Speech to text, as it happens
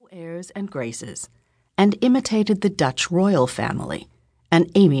airs and graces, and imitated the Dutch royal family, an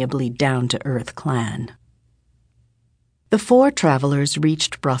amiably down-to-earth clan. The four travelers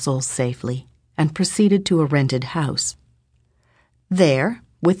reached Brussels safely and proceeded to a rented house. There,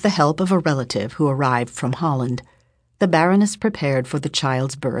 with the help of a relative who arrived from Holland, the Baroness prepared for the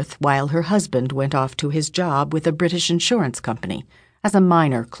child's birth while her husband went off to his job with a British insurance company as a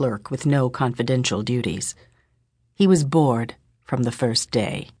minor clerk with no confidential duties. He was bored from the first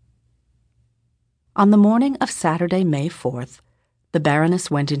day. On the morning of Saturday, May 4th, the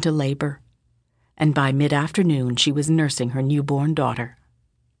Baroness went into labor, and by mid-afternoon she was nursing her newborn daughter.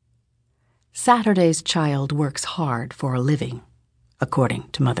 Saturday's child works hard for a living, according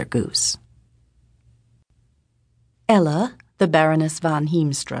to Mother Goose. Ella, the Baroness van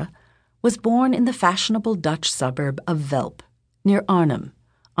Heemstra, was born in the fashionable Dutch suburb of Velp, near Arnhem,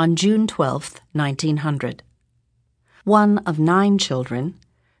 on June 12, 1900. One of 9 children,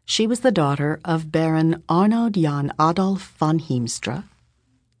 she was the daughter of Baron Arnoud Jan Adolf van Heemstra,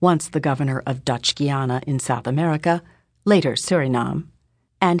 once the governor of Dutch Guiana in South America, later Suriname,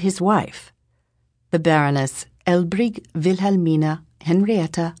 and his wife, the Baroness Elbrig Wilhelmina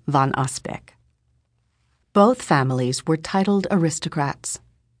Henrietta van Asbeck. Both families were titled aristocrats.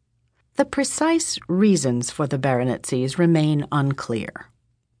 The precise reasons for the baronetcies remain unclear,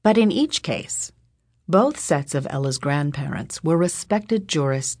 but in each case, both sets of Ella's grandparents were respected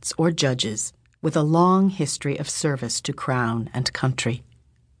jurists or judges with a long history of service to crown and country.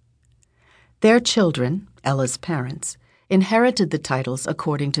 Their children, Ella's parents, inherited the titles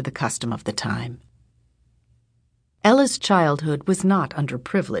according to the custom of the time. Ella's childhood was not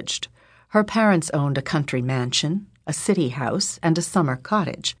underprivileged. Her parents owned a country mansion, a city house, and a summer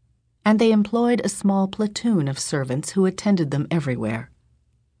cottage, and they employed a small platoon of servants who attended them everywhere.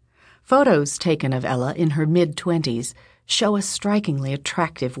 Photos taken of Ella in her mid-20s show a strikingly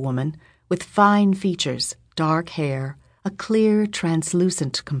attractive woman with fine features, dark hair, a clear,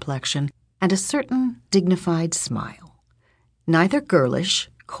 translucent complexion, and a certain dignified smile. Neither girlish,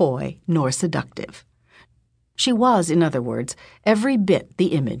 coy, nor seductive. She was, in other words, every bit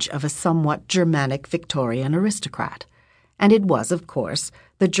the image of a somewhat Germanic Victorian aristocrat, and it was, of course,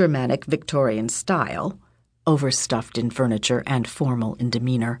 the Germanic Victorian style, overstuffed in furniture and formal in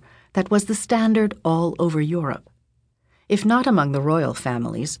demeanor, that was the standard all over Europe. If not among the royal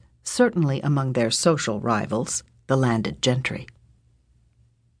families, certainly among their social rivals, the landed gentry.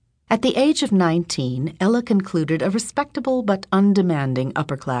 At the age of 19, Ella concluded a respectable but undemanding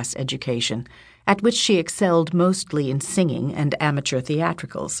upper-class education, at which she excelled mostly in singing and amateur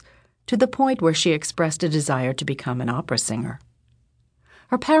theatricals, to the point where she expressed a desire to become an opera singer.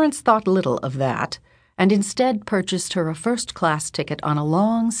 Her parents thought little of that, and instead purchased her a first-class ticket on a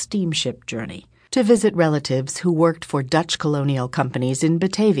long steamship journey to visit relatives who worked for Dutch colonial companies in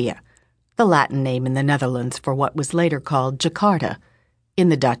Batavia, the Latin name in the Netherlands for what was later called Jakarta, in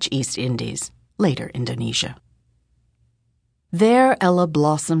the Dutch East Indies, later Indonesia. There Ella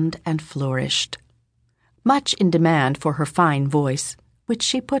blossomed and flourished, much in demand for her fine voice, which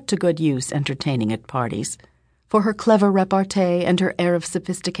she put to good use entertaining at parties, for her clever repartee and her air of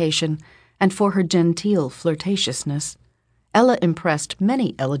sophistication, and for her genteel flirtatiousness. Ella impressed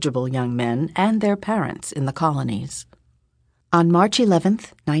many eligible young men and their parents in the colonies. On March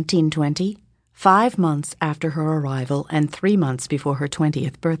 11th, 1920, 5 months after her arrival and 3 months before her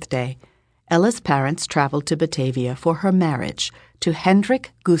 20th birthday, Ella's parents traveled to Batavia for her marriage to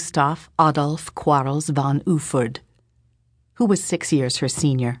Hendrik Gustav Adolf Quarles van Ufford, who was 6 years her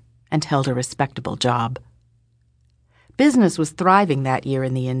senior and held a respectable job. Business was thriving that year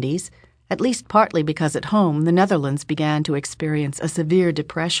in the Indies, at least partly because at home the Netherlands began to experience a severe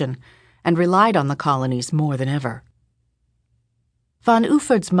depression and relied on the colonies more than ever. Van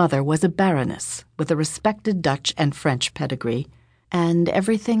Ufford's mother was a baroness with a respected Dutch and French pedigree, and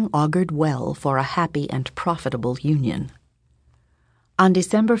everything augured well for a happy and profitable union. On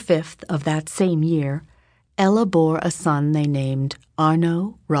December 5th of that same year, Ella bore a son they named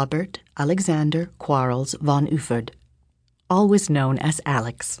Arno Robert Alexander Quarles van Ufford, always known as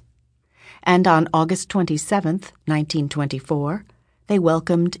Alex. And on August 27th, 1924, they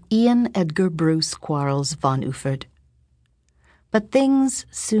welcomed Ian Edgar Bruce Quarles van Ufford. But things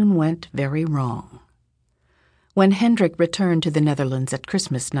soon went very wrong. When Hendrik returned to the Netherlands at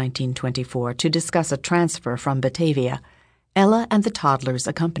Christmas 1924 to discuss a transfer from Batavia, Ella and the toddlers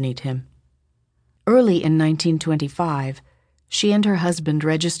accompanied him. Early in 1925, she and her husband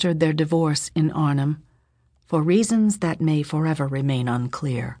registered their divorce in Arnhem, for reasons that may forever remain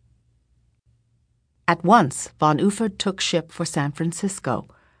unclear. At once, von Ufford took ship for San Francisco,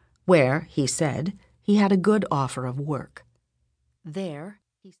 where, he said, he had a good offer of work. There,